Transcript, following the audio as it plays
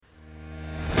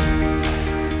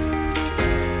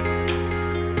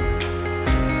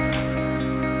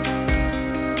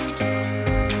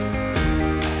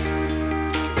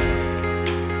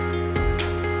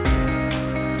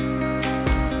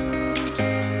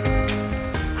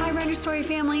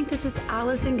Story family, this is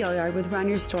Allison Gilliard with Run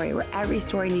Your Story, where every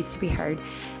story needs to be heard.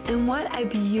 And what a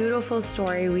beautiful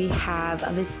story we have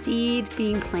of a seed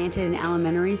being planted in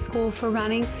elementary school for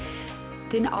running,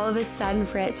 then all of a sudden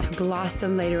for it to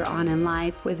blossom later on in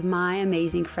life with my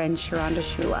amazing friend Sharonda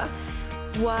Shula.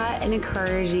 What an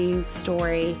encouraging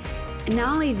story. And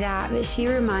not only that, but she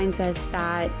reminds us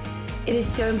that it is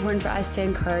so important for us to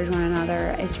encourage one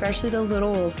another, especially the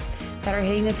littles that are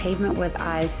hitting the pavement with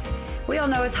us. We all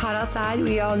know it's hot outside.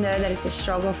 We all know that it's a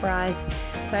struggle for us.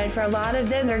 But for a lot of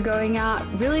them, they're going out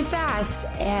really fast,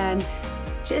 and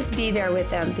just be there with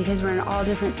them because we're in all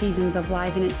different seasons of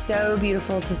life. And it's so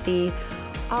beautiful to see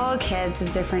all kids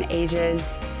of different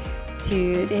ages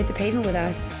to hit the pavement with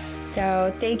us.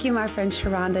 So thank you, my friend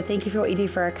Sharonda. Thank you for what you do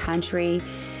for our country.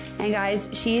 And guys,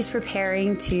 she's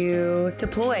preparing to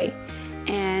deploy.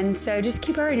 And so just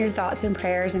keep her in your thoughts and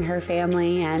prayers and her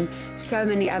family and so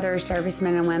many other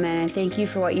servicemen and women. And thank you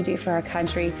for what you do for our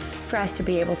country, for us to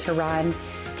be able to run.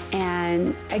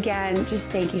 And again,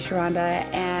 just thank you,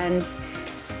 Sharonda. And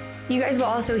you guys will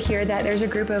also hear that there's a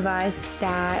group of us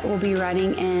that will be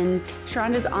running in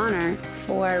Sharonda's honor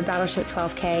for Battleship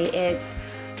 12K. It's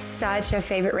such a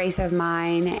favorite race of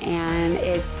mine, and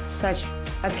it's such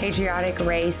a patriotic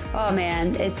race. Oh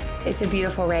man, it's a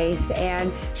beautiful race,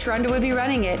 and Sharonda would be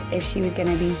running it if she was going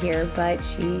to be here, but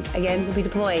she again will be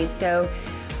deployed. So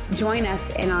join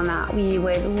us in on that. We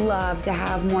would love to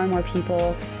have more and more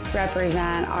people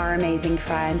represent our amazing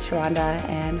friend Sharonda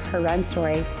and her run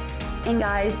story. And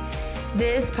guys,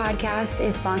 this podcast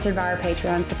is sponsored by our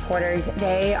Patreon supporters.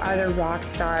 They are the rock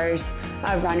stars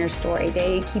of Run Your Story.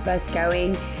 They keep us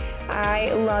going.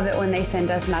 I love it when they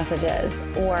send us messages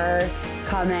or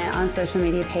comment on social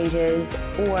media pages,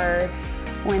 or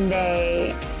when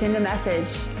they send a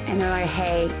message and they're like,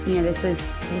 hey, this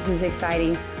was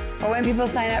exciting. Or when people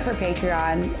sign up for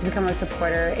Patreon to become a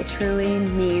supporter, it truly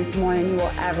means more than you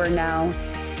will ever know.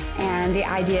 And the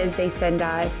ideas they send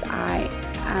us,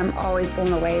 I'm always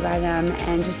blown away by them,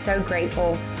 and just so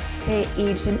grateful to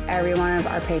each and every one of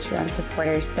our Patreon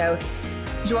supporters. So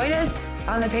join us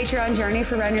on the Patreon journey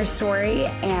for Run Your Story,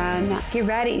 and get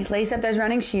ready. Lace up those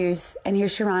running shoes, and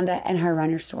here's Sharonda and her Run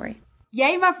Your Story.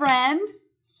 Yay, my friends.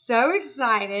 So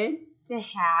excited to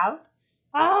have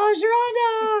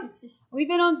Sharonda. We've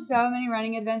been on so many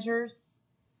running adventures,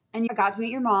 and I got to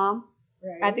meet your mom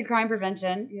at the crime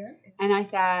prevention. Yeah. And I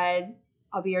said,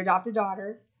 I'll be your adopted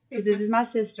daughter because this is my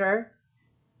sister.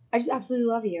 I just absolutely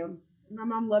love you. My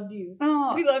mom loved you.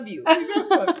 Oh. We love you. We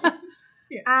both love you.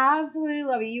 Yeah. I absolutely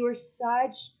love you. You are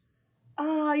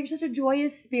you're such a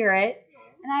joyous spirit.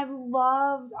 And I've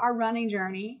loved our running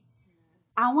journey.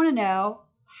 I want to know,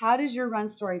 how does your run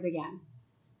story begin?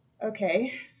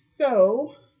 Okay,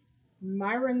 so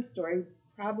my run story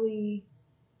probably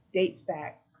dates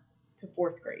back to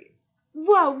 4th grade.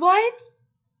 Whoa, what?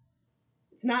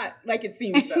 It's not like it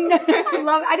seems, though.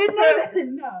 I didn't know that.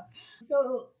 No.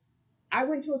 So I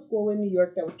went to a school in New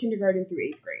York that was kindergarten through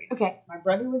 8th grade. Okay. My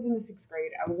brother was in the 6th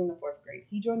grade. I was in the 4th grade.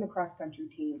 He joined the cross country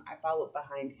team. I followed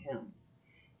behind him.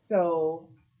 So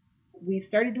we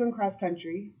started doing cross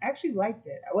country. I actually liked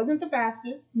it. I wasn't the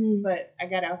fastest, but I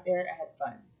got out there. I had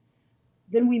fun.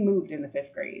 Then we moved in the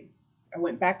 5th grade. I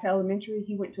went back to elementary.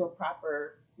 He went to a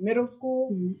proper middle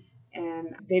school,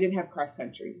 and they didn't have cross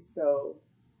country. So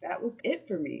that was it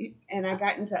for me. And I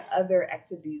got into other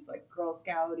activities like Girl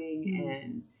Scouting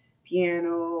and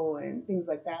piano and things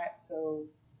like that. So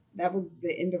that was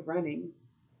the end of running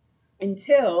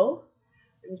until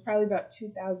it was probably about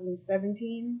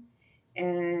 2017,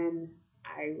 and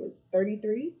I was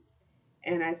 33,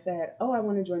 and I said, I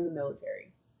want to join the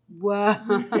military. Whoa.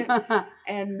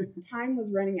 And time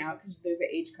was running out because there's an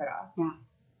age cutoff. Yeah.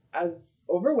 I was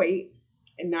overweight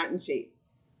and not in shape.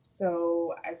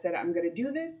 So I said, I'm going to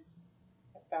do this.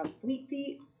 I found Fleet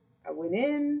Feet. I went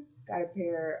in, got a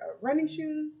pair of running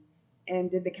shoes,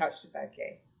 and did the Couch to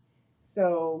 5K.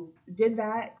 So did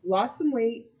that, lost some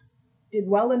weight, did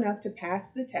well enough to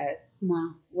pass the test.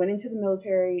 Wow. Went into the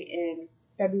military in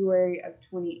February of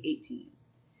 2018.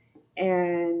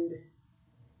 And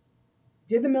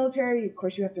did the military. Of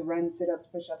course, you have to run sit-ups,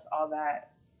 push-ups, all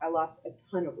that. I lost a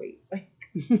ton of weight, like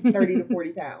 30 to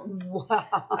 40 pounds.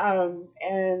 Wow.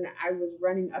 And I was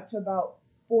running up to about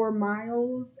 4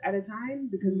 miles at a time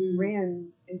because we ran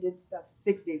and did stuff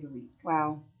 6 days a week.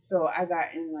 Wow. So I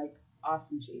got in like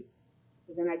awesome shape.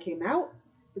 But then I came out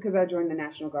because I joined the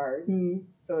National Guard.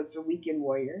 So it's a weekend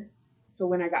warrior. So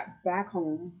when I got back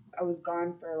home, I was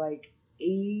gone for like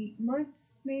 8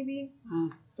 months maybe.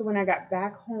 So when I got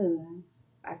back home,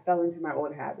 I fell into my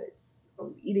old habits. I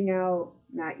was eating out,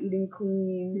 not eating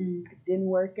clean. I didn't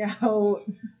work out.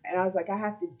 And I was like, I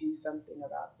have to do something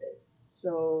about this.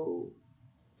 So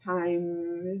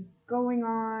time is going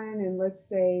on. And let's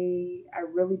say I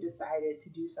really decided to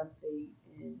do something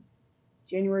in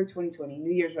January 2020,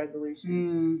 New Year's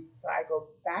resolution. So I go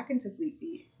back into Fleet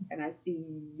Feet and I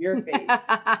see your face.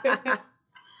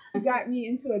 You got me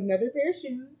into another pair of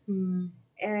shoes.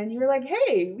 And you were like,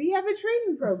 hey, we have a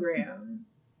training program.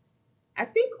 I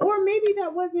think, or maybe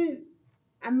that wasn't,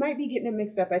 I might be getting it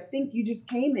mixed up. I think you just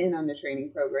came in on the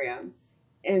training program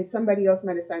and somebody else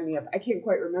might have signed me up. I can't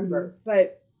quite remember.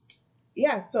 But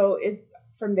yeah, so it's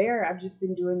from there, I've just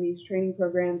been doing these training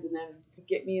programs and then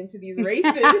get me into these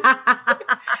races.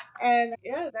 And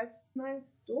yeah, that's my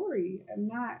story. I'm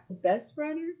not the best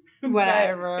runner.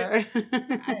 Whatever.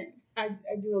 I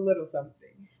do a little something.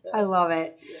 So. I love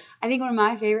it. Yeah. I think one of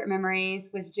my favorite memories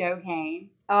was Joe came.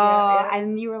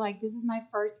 And you were like, this is my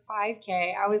first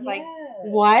 5K. I was like,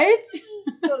 what?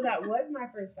 So that was my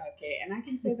first 5K. And I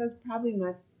can say that's probably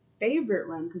my favorite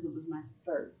run because it was my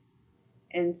first.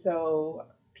 And so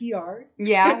PR.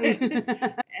 Yeah.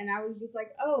 And I was just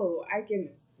like, oh, I can.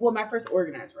 Well, my first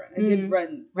organized run. I did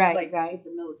runs with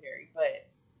the military, but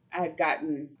I had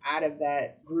gotten out of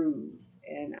that groove.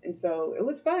 And so it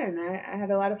was fun. I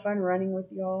had a lot of fun running with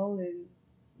y'all and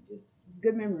it's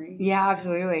good memory. Yeah,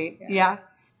 absolutely. Yeah.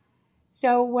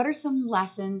 So what are some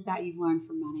lessons that you've learned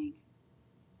from running?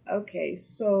 Okay,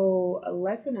 so a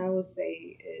lesson I will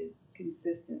say is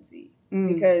consistency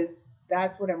because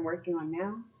that's what I'm working on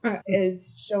now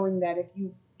is showing that if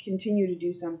you continue to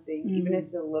do something, even if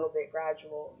it's a little bit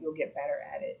gradual, you'll get better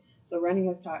at it. So running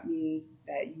has taught me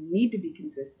that you need to be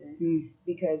consistent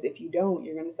because if you don't,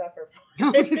 you're going to suffer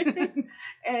for it.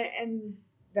 and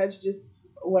that's just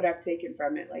what I've taken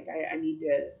from it. Like I need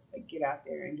to get out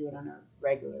there and do it on a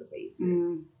regular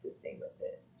basis to stay with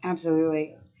it.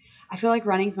 Absolutely. I feel like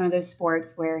running is one of those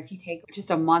sports where if you take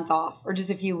just a month off or just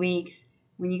a few weeks,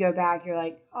 when you go back, you're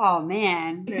like, oh,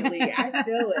 man. Definitely. I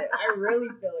feel it. I really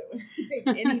feel it when I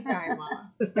take any time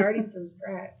off. Starting from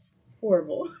scratch. It's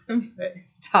horrible.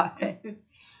 Stop it.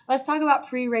 Let's talk about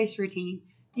pre-race routine.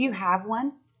 Do you have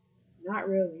one? Not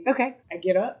really. Okay. I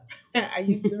get up. I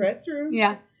use the restroom.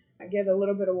 Yeah. I get a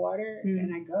little bit of water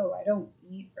and I go. I don't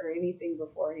eat or anything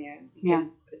beforehand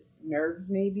because it's nerves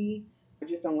maybe. I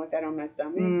just don't want that on my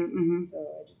stomach. So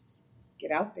I just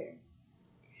get out there.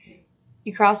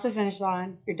 You cross the finish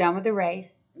line. You're done with the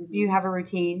race. Do you have a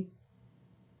routine?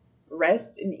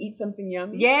 Rest and eat something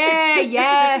yummy. Yeah,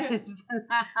 yes.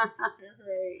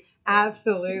 Right.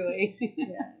 Absolutely. Yeah,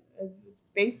 that's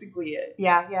basically it.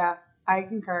 Yeah. I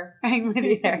concur. I'm with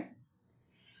you there.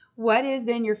 What has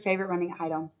been your favorite running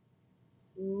item?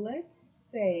 Let's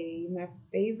say my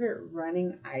favorite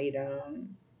running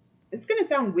item. It's going to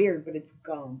sound weird, but it's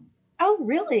gum. Oh,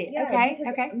 really? Yeah,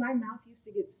 Okay. My mouth used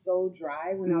to get so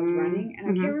dry when I was running,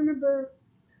 and I can't remember,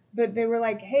 but they were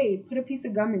like, hey, put a piece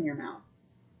of gum in your mouth.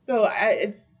 So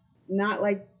it's not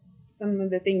like some of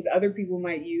the things other people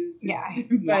might use. Yeah.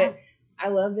 But I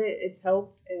love it. It's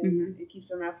helped, and it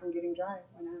keeps my mouth from getting dry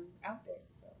when I'm out there.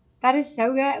 So that is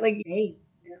so good. Like, hey,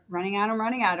 running at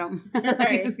them.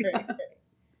 Right.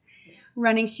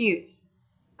 Running shoes.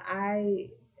 I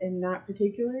am not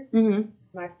particular.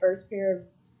 My first pair of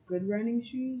good running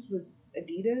shoes was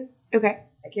Adidas. Okay.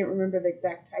 I can't remember the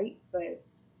exact type, but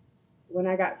when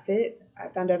I got fit, I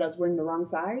found out I was wearing the wrong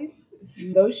size.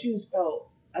 So those shoes felt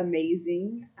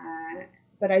amazing.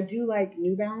 But I do like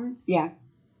New Balance. Yeah.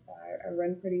 I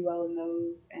run pretty well in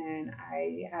those, and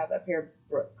I have a pair of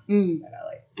Brooks that I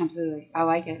like. Absolutely. I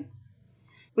like it.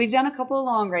 We've done a couple of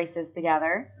long races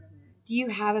together. Do you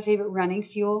have a favorite running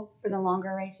fuel for the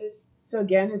longer races? So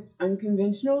again, it's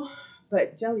unconventional,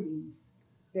 but jelly beans.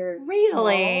 They're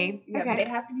really? Small. Yeah, but they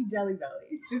have to be Jelly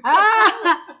Bellies.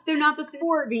 So not the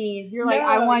sport beans. You're like,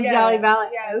 I want Jelly Belly.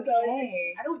 Yeah, okay. So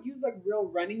I don't use like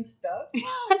real running stuff,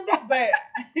 but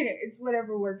it's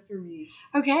whatever works for me.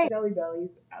 Okay. Jelly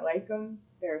Bellies, I like them.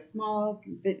 They're small,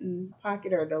 can fit in the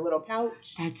pocket or the little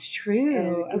pouch. That's true.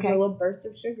 And okay. A little burst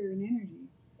of sugar and energy.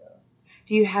 So.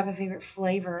 Do you have a favorite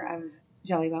flavor of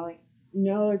Jelly Belly?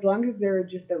 No, as long as they're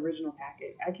just the original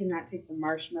packet. I cannot take the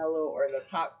marshmallow or the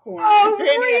popcorn. Oh,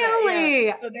 really?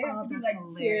 Yeah. So they have to be like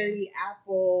hilarious. Cherry,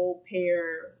 apple,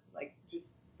 pear, like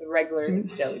just the regular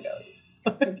Jelly Bellies.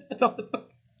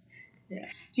 Yeah.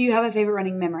 Do you have a favorite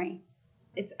running memory?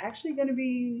 It's actually going to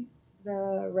be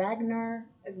the Ragnar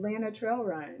Atlanta Trail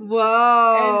Run.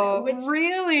 Whoa.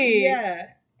 Really? Yeah.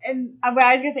 And I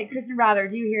was going to say, Kristen Rather,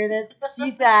 do you hear this?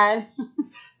 She said.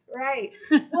 Right.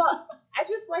 Well, I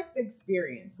just like the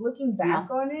experience. Looking back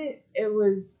on it, it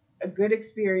was a good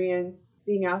experience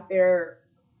being out there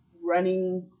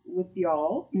running with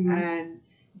y'all and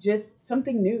just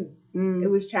something new. It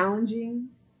was challenging.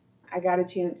 I got a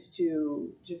chance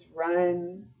to just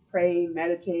run, pray,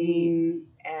 meditate,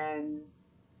 and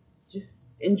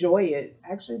just enjoy it.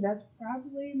 Actually, that's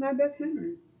probably my best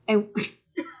memory.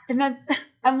 And that's,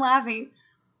 I'm laughing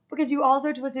because you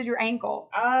also twisted your ankle.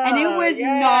 And it was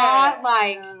not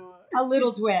like a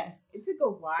little twist. It took a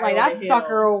while. Like that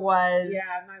sucker was.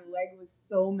 Yeah, my leg was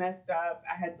so messed up.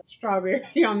 I had strawberry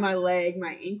on my leg.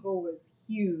 My ankle was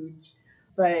huge.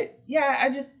 But yeah, I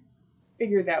just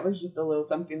figured that was just a little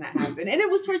something that happened. And it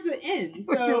was towards the end.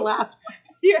 So your last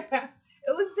yeah, it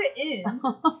was the end.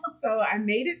 So I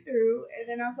made it through. And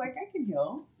then I was like, I can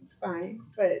heal. It's fine.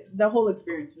 But the whole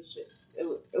experience was just,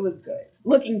 it was good.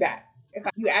 Looking back. If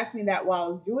you asked me that while I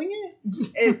was doing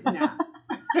it, no.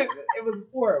 It was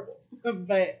horrible.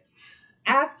 But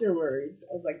afterwards,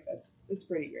 I was like, it's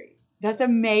pretty great. That's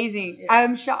amazing. Yeah.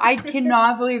 I'm sure. I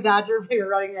cannot believe that's your favorite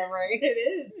running memory. It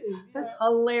is. Yeah. That's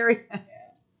hilarious. Yeah.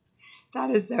 That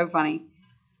is so funny.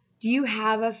 Do you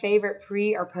have a favorite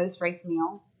pre or post race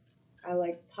meal? I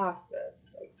like pasta,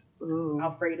 like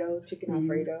Alfredo, chicken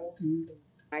Alfredo.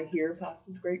 I hear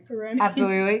pasta's great for running.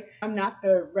 Absolutely. I'm not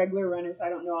the regular runner, so I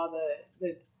don't know all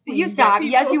the things. You stop.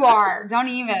 Yes, you are. Don't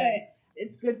even. But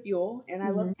it's good fuel, and I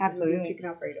love absolutely chicken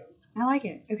Alfredo. I like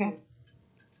it. Okay.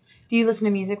 Do you listen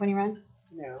to music when you run?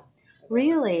 No.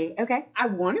 Really? Okay. I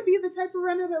want to be the type of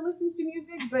runner that listens to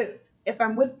music, but if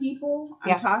I'm with people,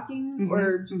 I'm talking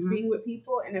or just being with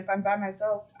people, and if I'm by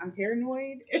myself, I'm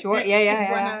paranoid. Sure.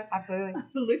 Yeah. Absolutely.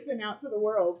 Listen out to the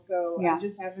world, so I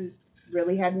just haven't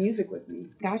really had music with me.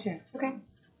 Gotcha. Okay.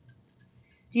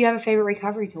 Do you have a favorite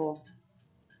recovery tool?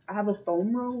 I have a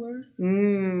foam roller.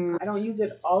 I don't use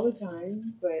it all the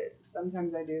time, but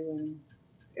sometimes I do, and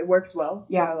it works well.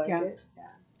 Yeah, so I like it.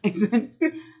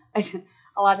 Yeah.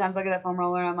 A lot of times I look at that foam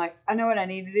roller and I'm like, I know what I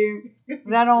need to do,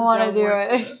 but I don't want to do it.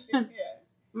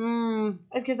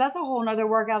 It's because that's a whole nother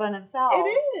workout in itself. It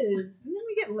is. And then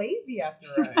we get lazy after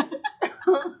runs.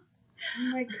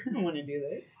 I'm like, I don't want to do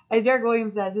this. As Derek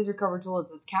Williams says, his recovery tool is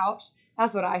his couch.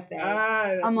 That's what I say.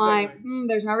 I'm like,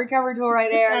 there's my recovery tool right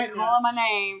there. Calling my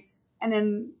name. And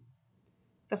then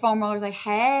the foam roller's like,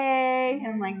 hey. And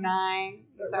I'm like, nice.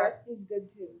 But rest is good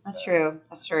too. That's true.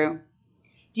 That's true.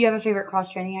 Do you have a favorite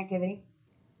cross-training activity?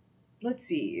 Let's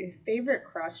see. Favorite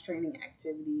cross-training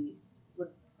activity would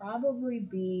probably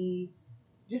be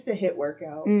just a HIIT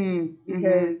workout.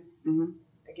 Because,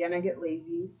 again, I get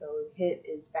lazy. So HIIT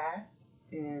is fast.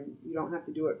 And you don't have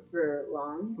to do it for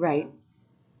long. Right.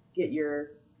 Get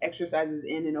your exercises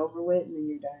in and over with, and then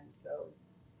you're done. So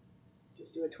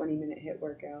just do a 20-minute HIIT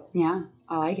workout. Yeah,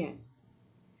 I like it.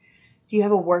 Do you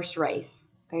have a worst race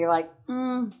that you're like,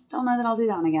 don't know that I'll do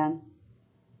that one again?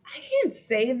 I can't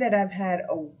say that I've had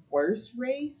a worst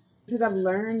race because I've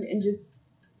learned and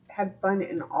just had fun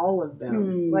in all of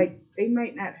them. Like, they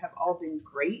might not have all been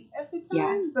great at the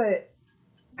time, but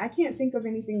I can't think of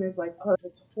anything that's like, oh,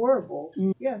 that's horrible.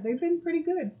 Yeah, they've been pretty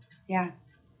good. Yeah.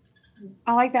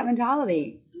 I like that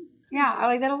mentality. Yeah, I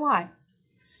like that a lot.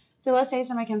 So let's say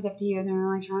somebody comes up to you and they're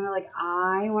like trying to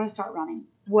I want to start running.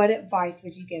 What advice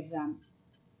would you give them?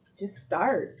 Just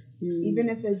start. Even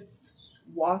if it's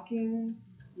walking,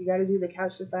 you got to do the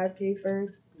couch to 5K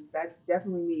first. That's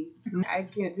definitely me. I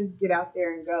can't just get out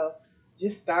there and go.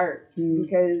 Just start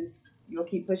because you'll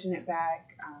keep pushing it back.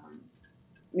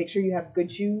 Make sure you have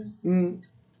good shoes and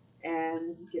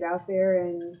get out there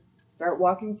and start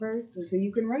walking first until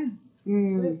you can run.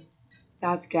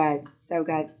 That's good. So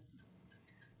good.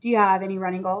 Do you have any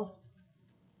running goals?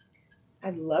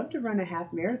 I'd love to run a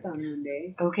half marathon one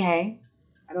day. Okay.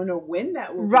 I don't know when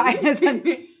that will be.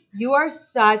 Right. You are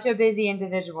such a busy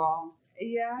individual.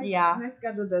 Yeah. My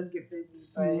schedule does get busy,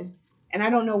 but and I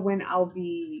don't know when I'll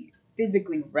be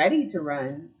physically ready to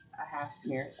run a half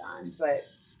marathon, but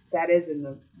that is in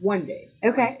the one day.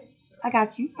 Okay. So. I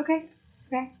got you. Okay.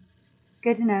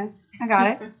 Good to know. I got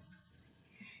it.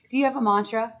 Do you have a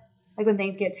mantra? Like when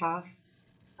things get tough?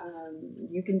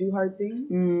 You can do hard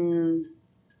things.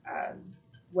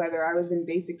 Whether I was in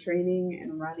basic training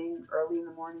and running early in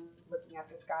the morning, looking at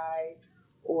the sky,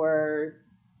 or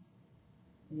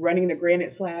running the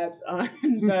granite slabs on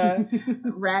the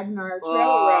Ragnar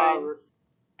trail run,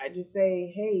 I just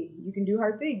say, hey, you can do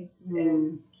hard things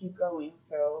and keep going.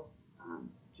 So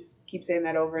just keep saying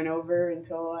that over and over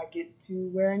until I get to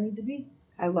where I need to be.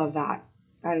 I love that.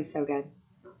 That is so good.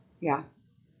 Yeah.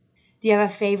 Do you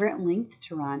have a favorite length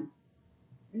to run?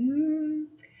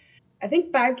 I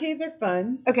think 5Ks are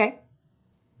fun. Okay.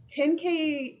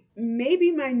 10K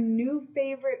maybe my new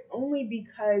favorite only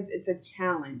because it's a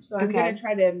challenge. So I'm going to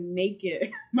try to make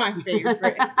it my favorite.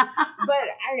 But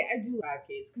I do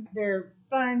 5Ks because they're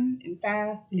fun and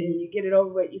fast and you get it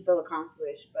over with, you feel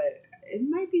accomplished. But it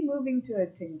might be moving to a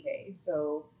 10K.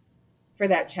 So for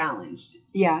that challenge,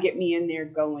 just get me in there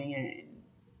going in.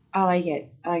 I like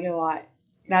it. I like it a lot.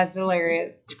 That's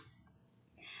hilarious.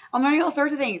 I'm learning all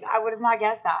sorts of things. I would have not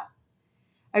guessed that.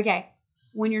 Okay.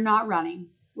 When you're not running,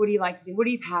 what do you like to do? What are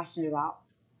you passionate about?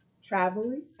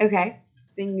 Traveling. Okay.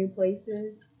 Seeing new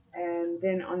places. And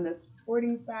then on the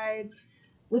sporting side,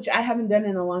 which I haven't done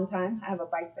in a long time, I have a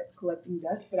bike that's collecting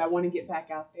dust, but I want to get back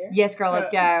out there. Yes, girl,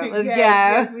 let's go. Let's go.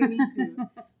 Yes, we need to.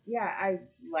 Yeah, I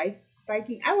like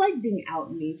biking. I like being out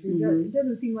in nature. It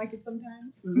doesn't seem like it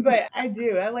sometimes, but I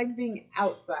do. I like being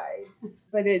outside,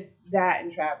 but it's that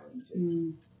and traveling,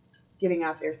 just getting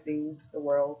out there, seeing the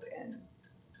world and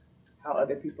how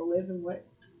other people live and what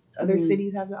other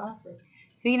cities have to offer.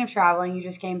 Speaking of traveling, you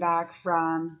just came back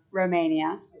from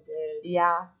Romania. I did.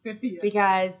 Yeah.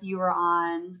 Because you were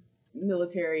on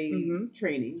military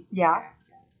training. Yeah.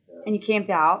 So and you camped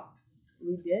out.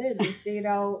 We did. We stayed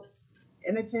out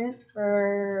in a tent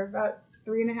for about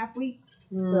 3.5 weeks.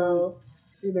 So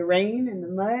through the rain and the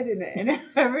mud and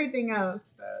everything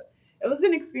else. So it was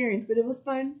an experience, but it was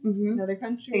fun. Another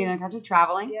country. Another country,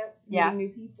 traveling. Yep. Meeting new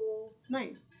people. It's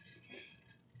nice.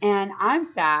 And I'm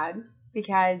sad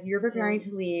because you're preparing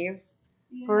to leave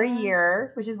for a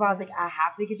year, which is why I was like, I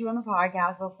have to get you on the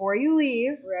podcast before you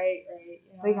leave. Right.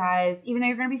 Yeah. Because even though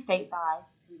you're going to be stateside,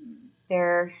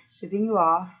 they're shipping you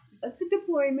off. It's a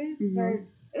deployment, but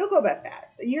it'll go by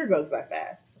fast. A year goes by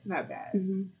fast. It's not bad.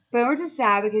 But we're just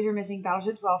sad because you're missing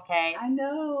Battleship 12K. I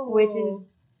know. Which is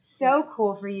so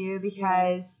cool for you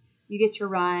because you get to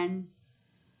run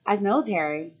as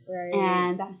military. Right.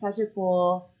 And that's such a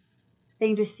cool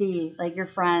thing to see, like your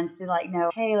friends to like know,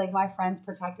 hey, like my friends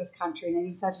protect this country and they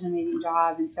do such an amazing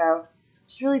job. And so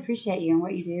just really appreciate you and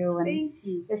what you do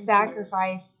and the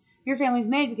sacrifice your family's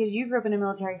made because you grew up in a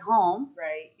military home.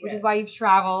 Right. Which is why you've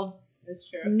traveled That's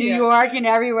true. New York and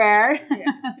everywhere.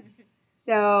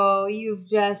 So you've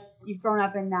grown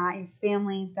up in that, your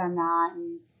family's done that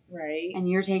and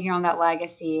you're taking on that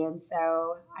legacy. And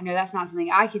so I know that's not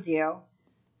something I could do.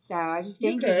 So I just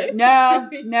think no.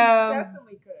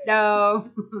 Definitely could. No.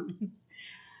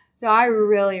 So I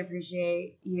really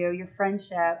appreciate you, your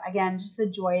friendship. Again, just the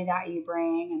joy that you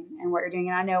bring and what you're doing.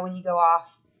 And I know when you go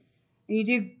off and you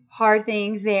do hard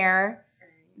things there,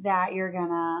 that you're going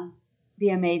to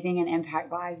be amazing and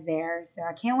impact lives there. So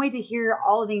I can't wait to hear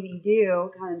all the things that you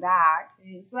do coming back.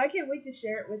 So I can't wait to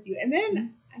share it with you. And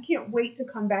then I can't wait to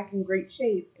come back in great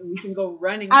shape and we can go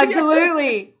running.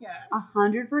 Absolutely.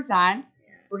 100%.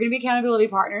 We're going to be accountability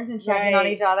partners and check in on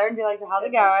each other and be like, so how's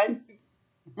it going?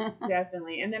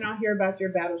 Definitely. And then I'll hear about your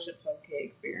Battleship 12K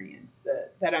experience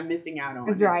that I'm missing out on.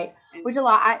 That's right. Which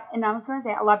I'm just going to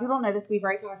say, a lot of people don't know this. We've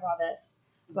already talked about this.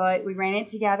 But we ran it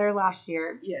together last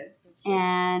year. Yes.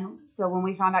 And so when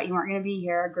we found out you weren't going to be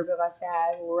here, a group of us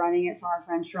said, we're running it for our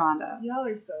friend Sharonda. Y'all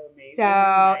are so amazing.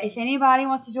 So if anybody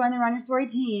wants to join the Run Your Story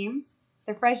team,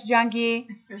 the Fresh Junkie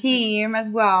team as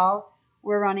well,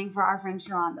 we're running for our friend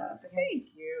Sharonda. Thank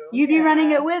you. You'd be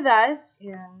running it with us.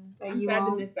 Yeah. I'm sad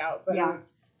to miss out, but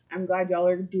I'm glad y'all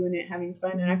are doing it, having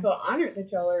fun. And I feel honored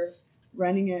that y'all are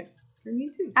running it for me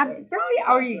too. So. Absolutely.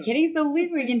 Awesome. Are you kidding? It's the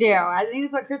least we can do. I think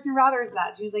that's what Kristen Rother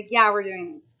said. She was like, yeah, we're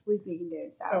doing this. The least we can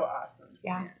do. So awesome.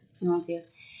 Yeah. You want to?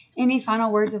 Any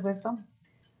final words of wisdom?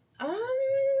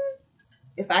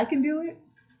 If I can do it,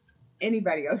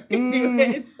 anybody else can do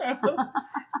it. So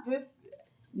just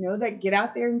know that get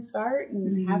out there and start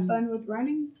and have fun with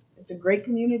running. It's a great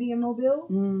community in Mobile.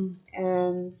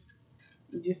 And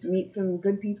you just meet some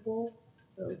good people.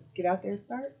 So get out there and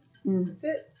start. That's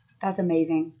it. That's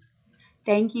amazing.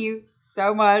 Thank you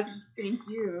so much. Thank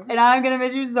you. And I'm going to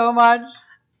miss you so much.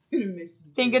 I'm going to miss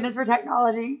you. Thank goodness for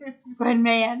technology. But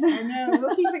man. I know.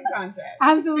 We'll keep in contact.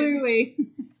 Absolutely.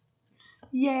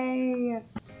 Yay.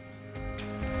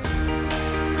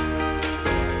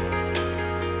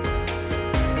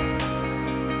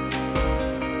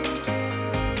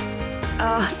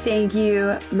 Oh, thank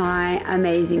you, my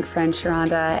amazing friend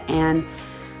Sharonda. And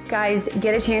guys,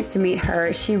 get a chance to meet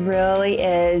her. She really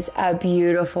is a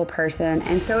beautiful person.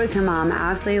 And so is her mom. I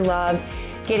absolutely loved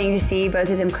getting to see both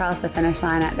of them cross the finish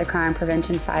line at the Crime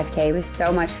Prevention 5K. It was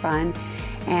so much fun.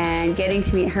 And getting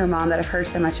to meet her mom that I've heard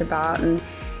so much about. And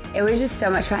it was just so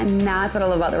much fun. And that's what I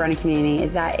love about the running community,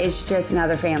 is that it's just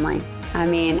another family. I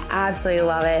mean, I absolutely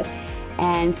love it.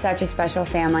 And such a special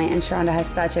family. And Sharonda has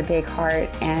such a big heart.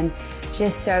 And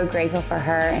just so grateful for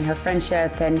her and her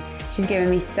friendship. And she's given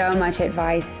me so much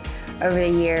advice over the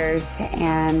years,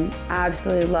 and I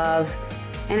absolutely love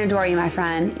and adore you, my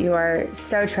friend. You are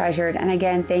so treasured. And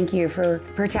again, thank you for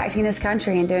protecting this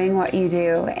country and doing what you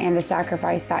do and the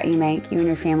sacrifice that you make, you and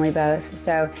your family both.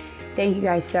 So thank you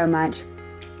guys so much.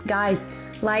 Guys,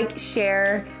 like,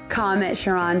 share, comment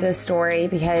Sharonda's story,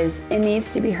 because it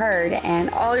needs to be heard, and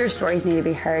all your stories need to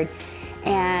be heard.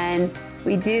 And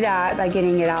we do that by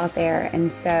getting it out there. And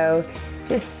so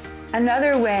just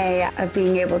another way of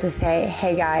being able to say,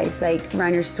 hey guys, like,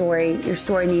 run your story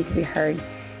needs to be heard,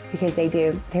 because they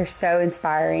do. They're so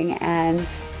inspiring and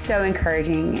so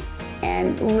encouraging,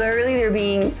 and literally they're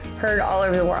being heard all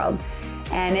over the world.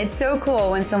 And it's so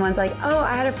cool when someone's like, oh,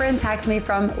 I had a friend text me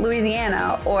from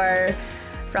Louisiana or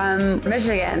from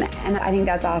Michigan, and I think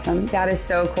that's awesome. That is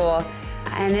so cool.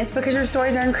 And it's because your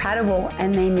stories are incredible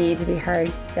and they need to be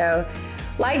heard. So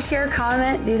like, share,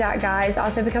 comment, do that, guys.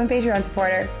 Also become a Patreon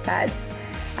supporter. That's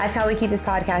how we keep this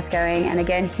podcast going. And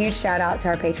again, huge shout out to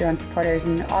our Patreon supporters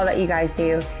and all that you guys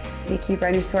do to keep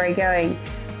Run Your Story going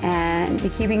and to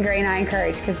keeping Gray and I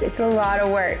encouraged, because it's a lot of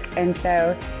work. And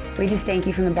so we just thank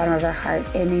you from the bottom of our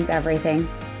hearts. It means everything.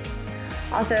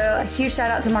 Also, a huge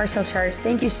shout out to Mars Hill Church.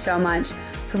 Thank you so much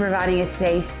for providing a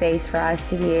safe space for us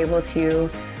to be able to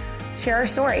share our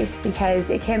stories, because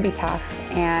it can be tough,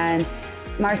 and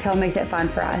Mars Hill makes it fun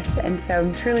for us. And so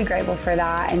I'm truly grateful for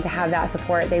that and to have that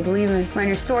support. They believe in Run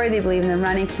Your Story, they believe in the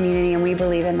running community, and we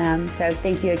believe in them. So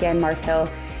thank you again, Mars Hill.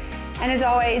 And as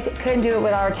always, couldn't do it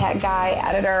without our tech guy,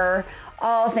 editor,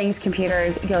 all things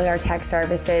computers, Gilliard Tech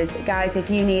Services. Guys, if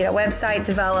you need a website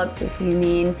developed, if you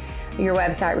need your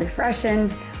website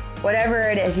refreshed, whatever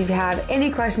it is, if you have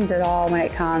any questions at all when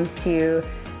it comes to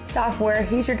software,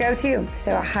 he's your go-to.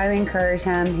 So I highly encourage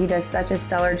him. He does such a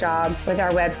stellar job with our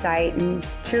website, and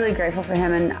truly grateful for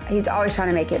him. And he's always trying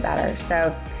to make it better.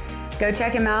 So go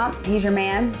check him out. He's your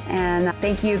man. And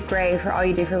thank you, Gray, for all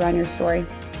you do for Run Your Story.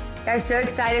 Guys, so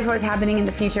excited for what's happening in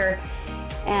the future,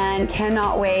 and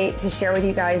cannot wait to share with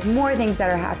you guys more things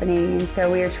that are happening. And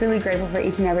so we are truly grateful for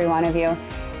each and every one of you.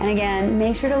 And again,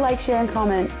 make sure to like, share, and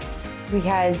comment,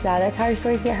 because that's how your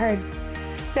stories get heard.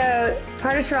 So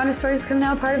part of Sharonda's story is becoming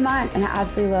now a part of mine, and I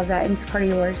absolutely love that, and it's part of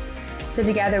yours. So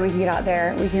together we can get out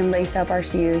there, we can lace up our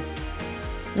shoes,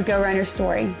 we go run your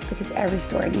story, because every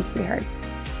story needs to be heard.